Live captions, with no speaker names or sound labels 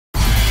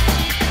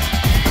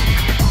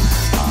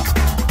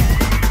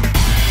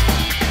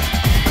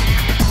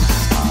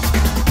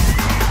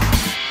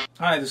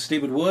Hi, this is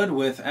David Wood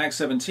with Acts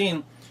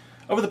 17.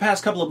 Over the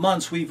past couple of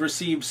months, we've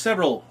received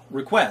several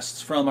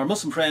requests from our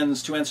Muslim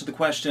friends to answer the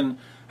question,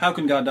 how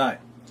can God die?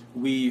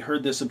 We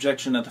heard this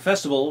objection at the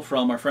festival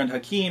from our friend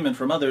Hakeem and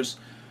from others.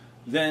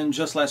 Then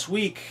just last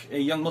week, a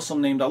young Muslim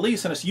named Ali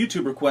sent us a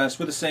YouTube request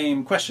with the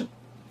same question.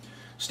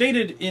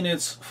 Stated in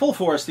its full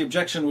force, the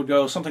objection would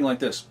go something like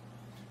this.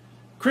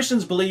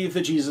 Christians believe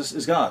that Jesus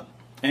is God,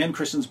 and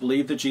Christians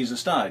believe that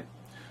Jesus died.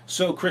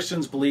 So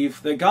Christians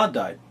believe that God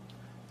died.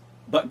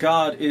 But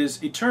God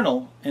is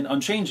eternal and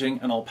unchanging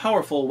and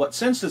all-powerful. What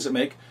sense does it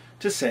make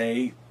to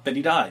say that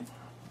he died?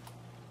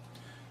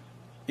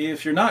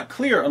 If you're not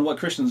clear on what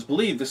Christians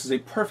believe, this is a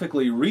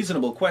perfectly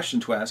reasonable question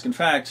to ask. In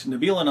fact,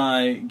 Nabil and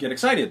I get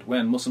excited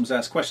when Muslims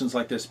ask questions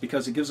like this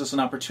because it gives us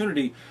an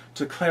opportunity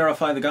to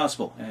clarify the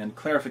gospel. And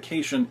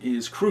clarification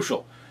is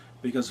crucial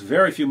because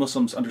very few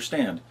Muslims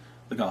understand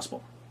the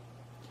gospel.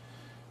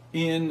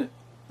 In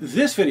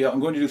this video,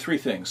 I'm going to do three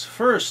things.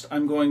 First,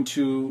 I'm going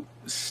to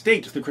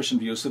state the Christian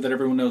view so that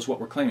everyone knows what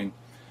we're claiming.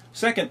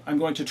 Second, I'm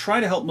going to try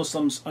to help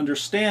Muslims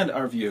understand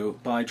our view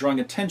by drawing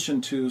attention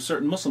to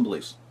certain Muslim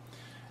beliefs.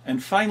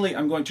 And finally,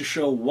 I'm going to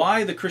show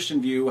why the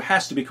Christian view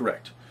has to be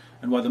correct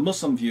and why the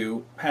Muslim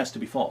view has to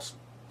be false.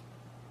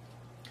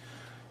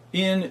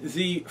 In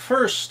the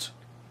first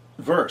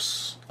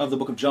verse of the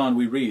book of John,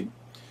 we read,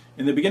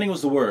 "In the beginning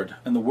was the Word,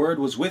 and the Word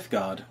was with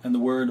God, and the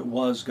Word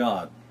was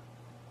God."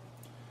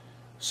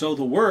 So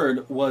the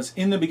Word was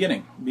in the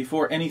beginning,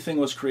 before anything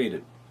was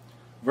created.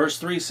 Verse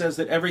 3 says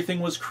that everything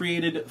was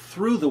created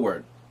through the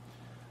Word.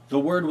 The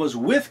Word was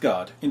with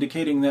God,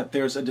 indicating that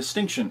there's a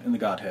distinction in the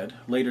Godhead,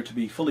 later to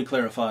be fully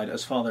clarified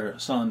as Father,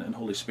 Son, and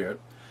Holy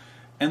Spirit.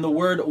 And the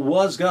Word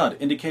was God,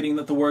 indicating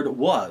that the Word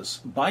was,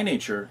 by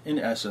nature, in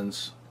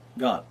essence,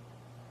 God.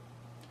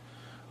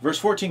 Verse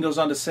 14 goes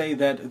on to say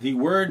that the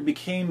Word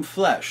became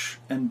flesh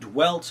and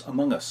dwelt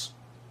among us.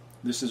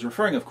 This is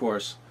referring, of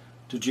course,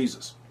 to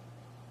Jesus.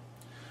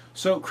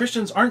 So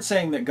Christians aren't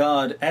saying that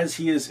God, as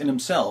he is in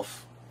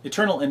himself,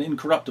 eternal and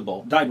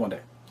incorruptible, died one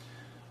day.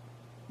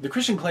 The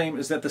Christian claim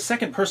is that the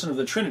second person of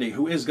the Trinity,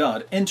 who is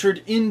God,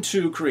 entered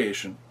into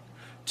creation,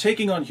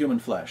 taking on human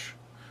flesh,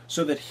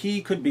 so that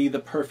he could be the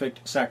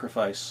perfect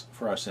sacrifice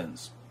for our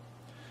sins.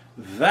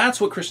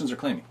 That's what Christians are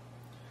claiming.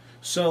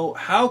 So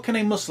how can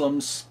a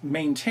Muslim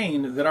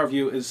maintain that our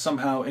view is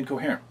somehow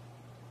incoherent?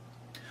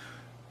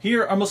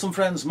 Here, our Muslim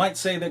friends might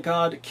say that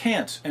God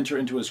can't enter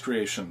into his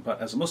creation, but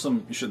as a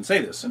Muslim, you shouldn't say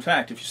this. In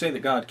fact, if you say that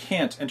God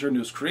can't enter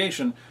into his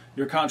creation,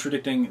 you're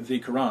contradicting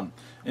the Quran.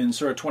 In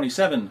Surah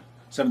 27,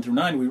 7 through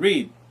 9, we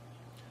read,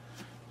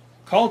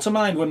 "Call to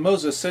mind when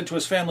Moses said to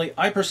his family,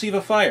 'I perceive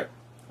a fire.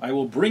 I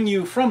will bring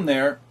you from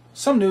there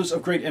some news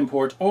of great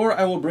import, or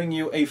I will bring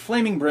you a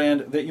flaming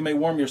brand that you may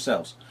warm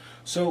yourselves.'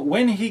 So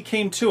when he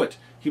came to it,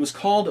 he was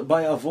called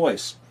by a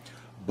voice,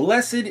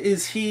 'Blessed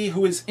is he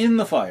who is in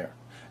the fire,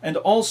 and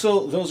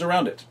also those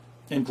around it.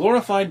 And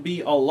glorified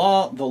be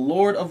Allah, the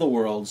Lord of the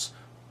worlds.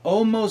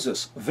 O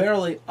Moses,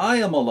 verily I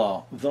am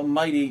Allah, the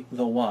mighty,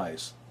 the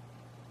wise.'"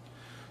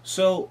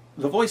 So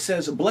the voice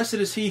says, "Blessed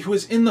is he who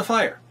is in the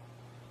fire."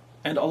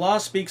 And Allah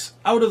speaks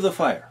out of the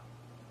fire.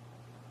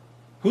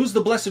 Who's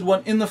the blessed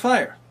one in the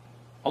fire?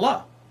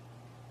 Allah.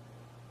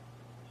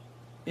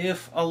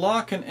 If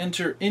Allah can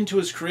enter into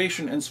his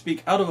creation and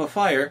speak out of a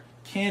fire,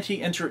 can't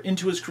he enter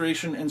into his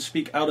creation and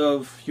speak out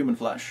of human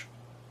flesh?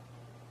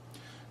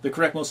 The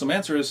correct Muslim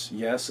answer is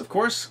yes, of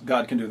course,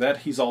 God can do that.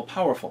 He's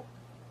all-powerful.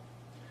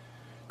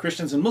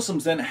 Christians and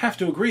Muslims then have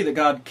to agree that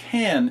God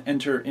can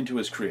enter into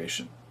his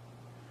creation.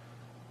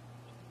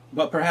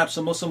 But perhaps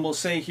a Muslim will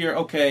say here,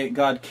 okay,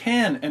 God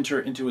can enter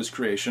into his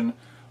creation,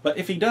 but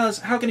if he does,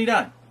 how can he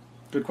die?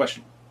 Good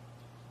question.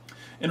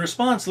 In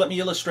response, let me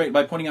illustrate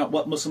by pointing out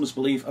what Muslims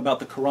believe about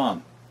the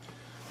Quran.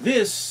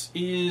 This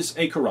is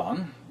a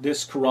Quran.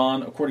 This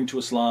Quran, according to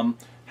Islam,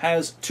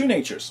 has two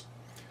natures.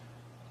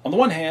 On the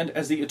one hand,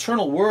 as the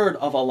eternal word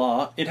of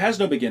Allah, it has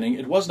no beginning,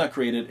 it was not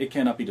created, it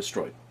cannot be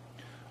destroyed.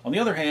 On the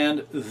other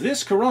hand,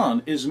 this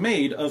Quran is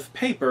made of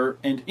paper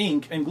and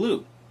ink and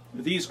glue.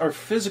 These are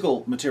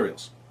physical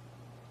materials.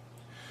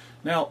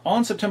 Now,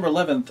 on September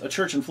 11th, a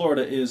church in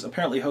Florida is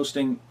apparently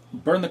hosting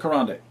Burn the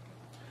Quran Day.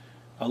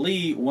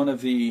 Ali, one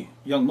of the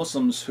young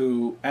Muslims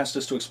who asked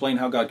us to explain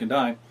how God can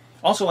die,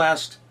 also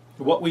asked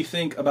what we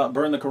think about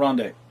Burn the Quran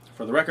Day.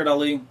 For the record,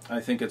 Ali,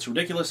 I think it's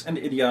ridiculous and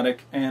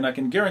idiotic, and I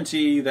can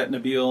guarantee that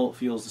Nabil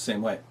feels the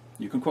same way.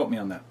 You can quote me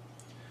on that.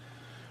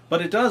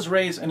 But it does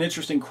raise an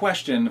interesting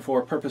question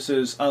for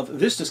purposes of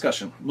this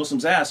discussion.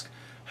 Muslims ask,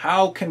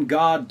 how can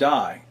God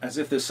die? As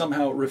if this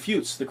somehow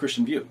refutes the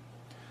Christian view.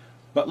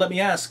 But let me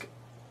ask,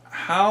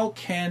 how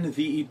can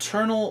the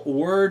eternal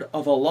word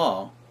of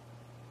Allah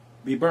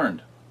be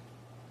burned?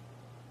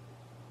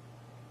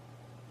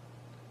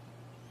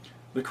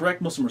 The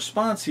correct Muslim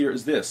response here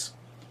is this.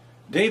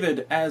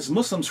 David, as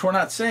Muslims, we're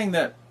not saying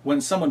that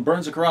when someone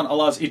burns the Quran,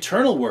 Allah's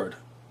eternal word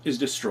is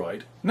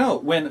destroyed. No,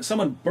 when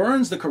someone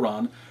burns the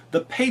Quran,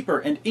 the paper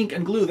and ink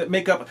and glue that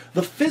make up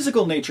the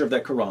physical nature of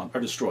that Quran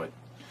are destroyed.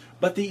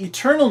 But the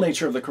eternal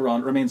nature of the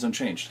Quran remains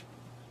unchanged.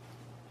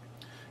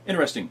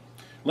 Interesting.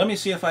 Let me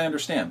see if I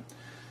understand.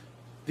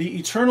 The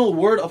eternal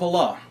word of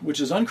Allah, which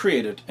is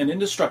uncreated and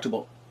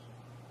indestructible,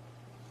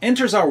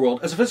 enters our world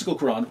as a physical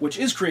Quran, which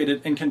is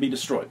created and can be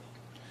destroyed.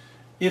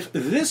 If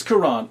this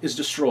Quran is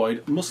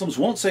destroyed, Muslims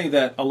won't say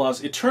that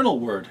Allah's eternal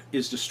word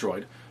is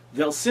destroyed.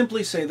 They'll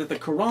simply say that the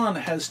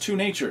Quran has two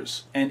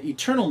natures, an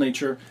eternal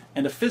nature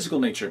and a physical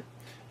nature,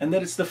 and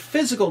that it's the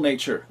physical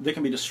nature that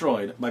can be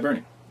destroyed by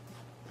burning.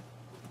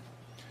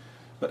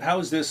 But how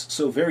is this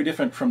so very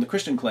different from the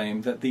Christian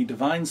claim that the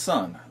divine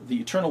Son, the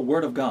eternal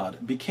Word of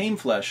God, became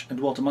flesh and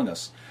dwelt among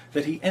us,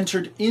 that he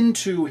entered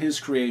into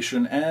his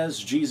creation as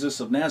Jesus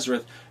of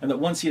Nazareth, and that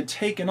once he had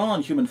taken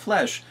on human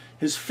flesh,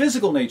 his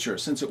physical nature,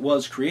 since it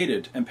was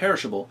created and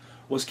perishable,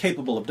 was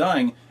capable of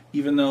dying,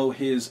 even though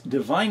his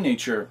divine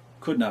nature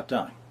could not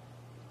die?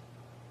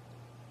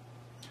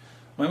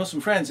 My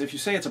Muslim friends, if you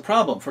say it's a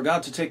problem for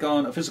God to take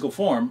on a physical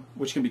form,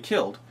 which can be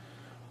killed,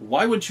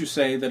 why wouldn't you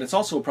say that it's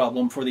also a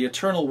problem for the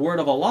eternal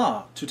word of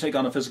Allah to take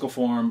on a physical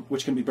form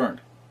which can be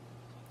burned?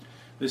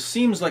 This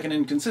seems like an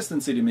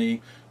inconsistency to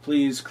me.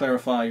 Please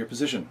clarify your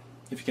position,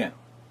 if you can.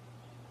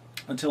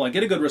 Until I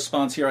get a good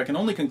response here, I can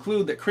only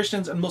conclude that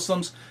Christians and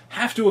Muslims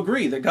have to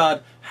agree that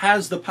God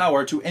has the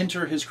power to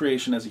enter his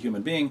creation as a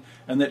human being,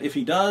 and that if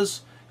he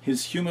does,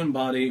 his human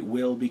body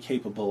will be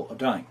capable of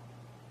dying.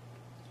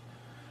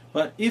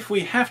 But if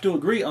we have to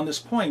agree on this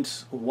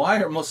point,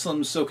 why are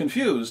Muslims so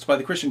confused by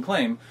the Christian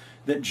claim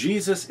that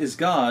Jesus is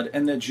God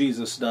and that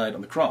Jesus died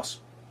on the cross?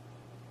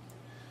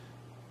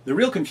 The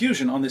real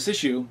confusion on this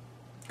issue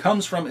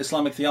comes from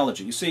Islamic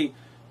theology. You see,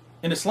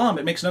 in Islam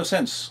it makes no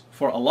sense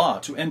for Allah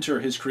to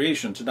enter his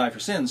creation to die for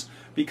sins,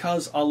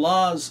 because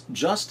Allah's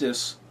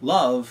justice,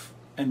 love,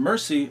 and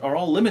mercy are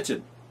all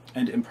limited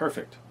and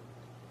imperfect.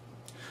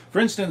 For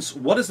instance,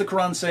 what does the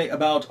Quran say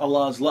about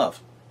Allah's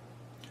love?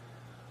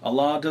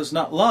 Allah does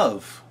not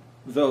love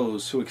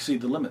those who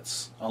exceed the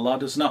limits. Allah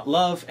does not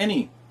love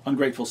any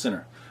ungrateful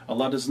sinner.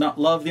 Allah does not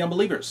love the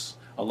unbelievers.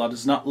 Allah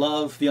does not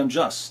love the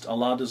unjust.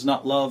 Allah does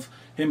not love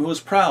him who is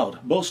proud,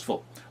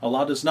 boastful.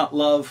 Allah does not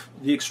love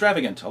the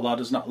extravagant. Allah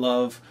does not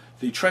love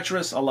the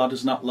treacherous. Allah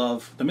does not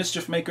love the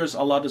mischief makers.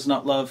 Allah does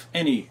not love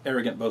any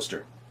arrogant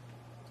boaster.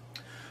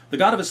 The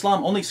God of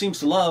Islam only seems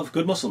to love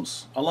good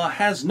Muslims. Allah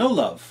has no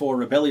love for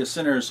rebellious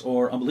sinners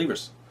or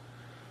unbelievers.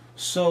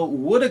 So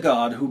would a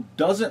God who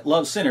doesn't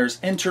love sinners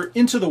enter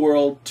into the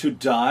world to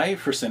die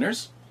for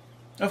sinners?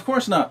 Of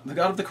course not. The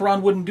God of the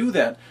Quran wouldn't do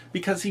that,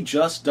 because he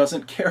just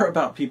doesn't care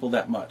about people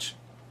that much.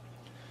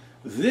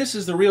 This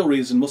is the real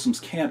reason Muslims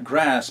can't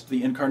grasp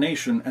the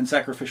incarnation and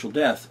sacrificial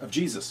death of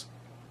Jesus.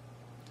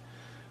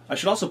 I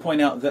should also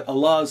point out that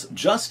Allah's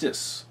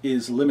justice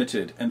is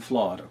limited and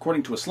flawed.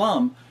 According to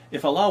Islam,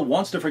 if Allah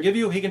wants to forgive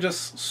you, he can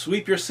just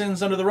sweep your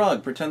sins under the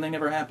rug, pretend they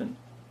never happened.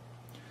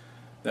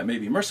 That may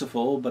be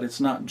merciful, but it's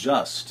not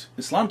just.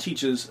 Islam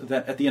teaches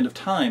that at the end of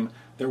time,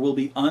 there will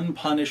be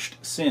unpunished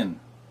sin.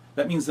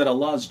 That means that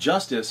Allah's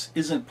justice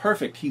isn't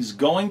perfect. He's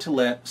going to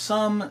let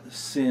some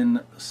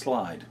sin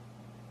slide.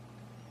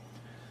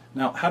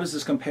 Now, how does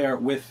this compare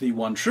with the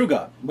one true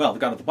God? Well, the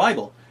God of the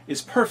Bible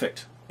is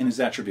perfect in his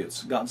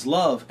attributes. God's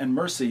love and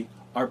mercy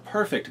are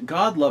perfect.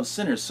 God loves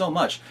sinners so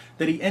much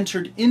that he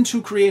entered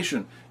into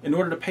creation in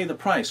order to pay the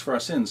price for our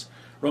sins.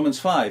 Romans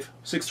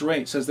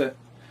 5:6-8 says that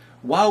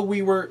while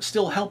we were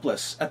still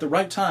helpless, at the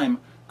right time,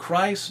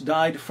 Christ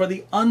died for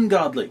the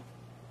ungodly.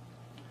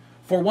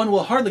 For one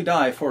will hardly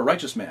die for a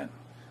righteous man,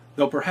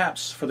 though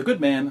perhaps for the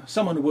good man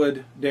someone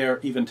would dare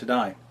even to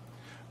die.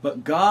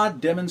 But God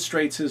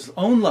demonstrates his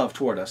own love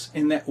toward us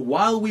in that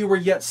while we were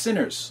yet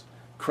sinners,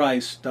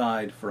 Christ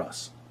died for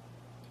us.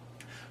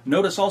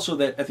 Notice also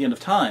that at the end of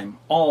time,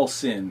 all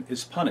sin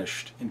is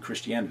punished in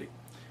Christianity.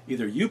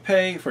 Either you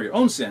pay for your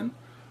own sin,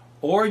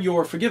 or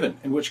you're forgiven,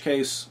 in which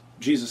case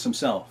Jesus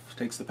himself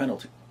takes the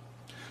penalty.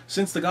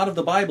 Since the God of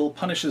the Bible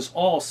punishes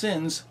all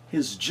sins,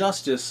 his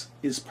justice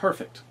is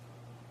perfect.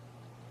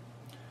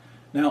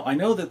 Now, I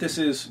know that this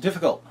is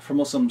difficult for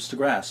Muslims to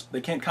grasp. They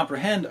can't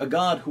comprehend a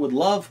God who would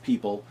love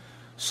people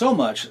so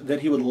much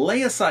that he would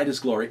lay aside his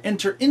glory,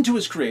 enter into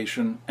his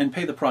creation, and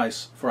pay the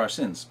price for our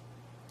sins.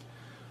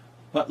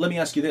 But let me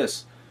ask you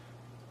this,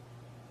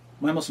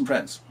 my Muslim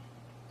friends.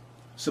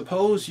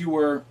 Suppose you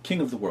were king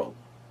of the world,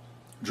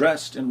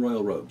 dressed in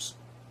royal robes.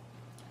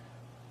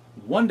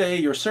 One day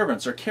your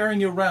servants are carrying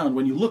you around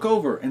when you look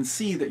over and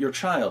see that your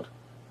child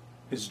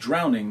is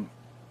drowning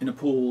in a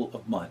pool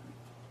of mud.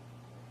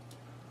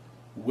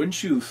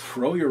 Wouldn't you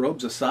throw your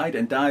robes aside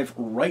and dive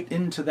right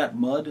into that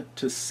mud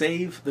to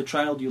save the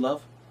child you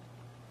love?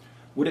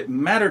 Would it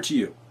matter to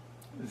you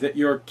that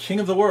you're king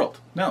of the world?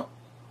 No.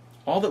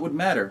 All that would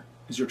matter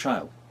is your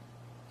child.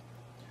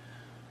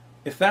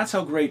 If that's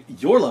how great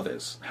your love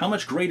is, how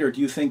much greater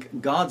do you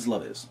think God's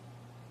love is?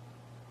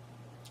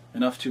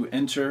 Enough to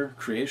enter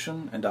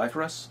creation and die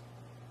for us?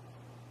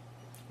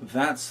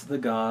 That's the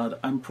God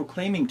I'm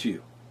proclaiming to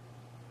you.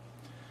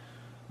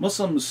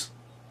 Muslims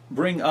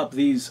bring up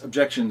these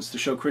objections to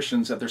show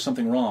Christians that there's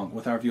something wrong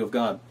with our view of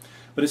God.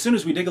 But as soon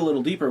as we dig a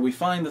little deeper, we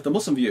find that the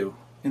Muslim view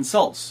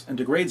insults and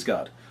degrades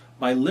God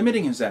by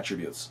limiting his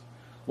attributes,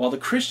 while the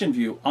Christian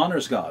view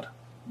honors God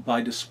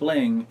by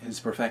displaying his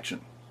perfection.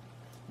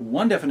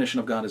 One definition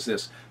of God is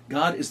this: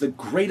 God is the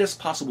greatest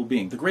possible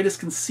being, the greatest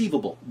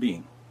conceivable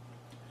being.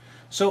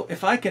 So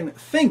if I can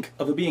think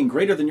of a being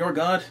greater than your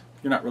God,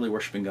 you're not really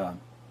worshiping God.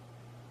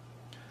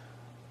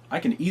 I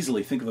can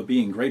easily think of a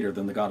being greater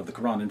than the God of the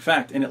Quran. In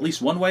fact, in at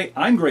least one way,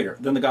 I'm greater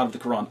than the God of the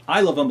Quran.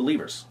 I love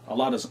unbelievers.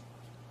 Allah doesn't.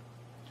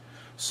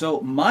 So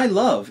my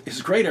love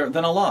is greater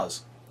than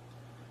Allah's.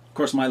 Of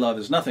course, my love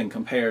is nothing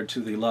compared to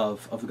the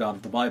love of the God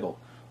of the Bible,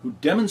 who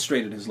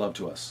demonstrated his love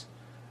to us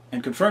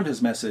and confirmed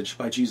his message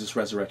by Jesus'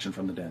 resurrection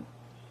from the dead.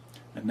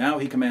 And now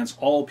he commands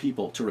all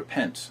people to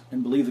repent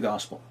and believe the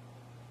gospel.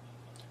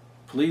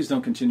 Please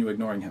don't continue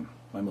ignoring him,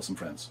 my Muslim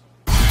friends.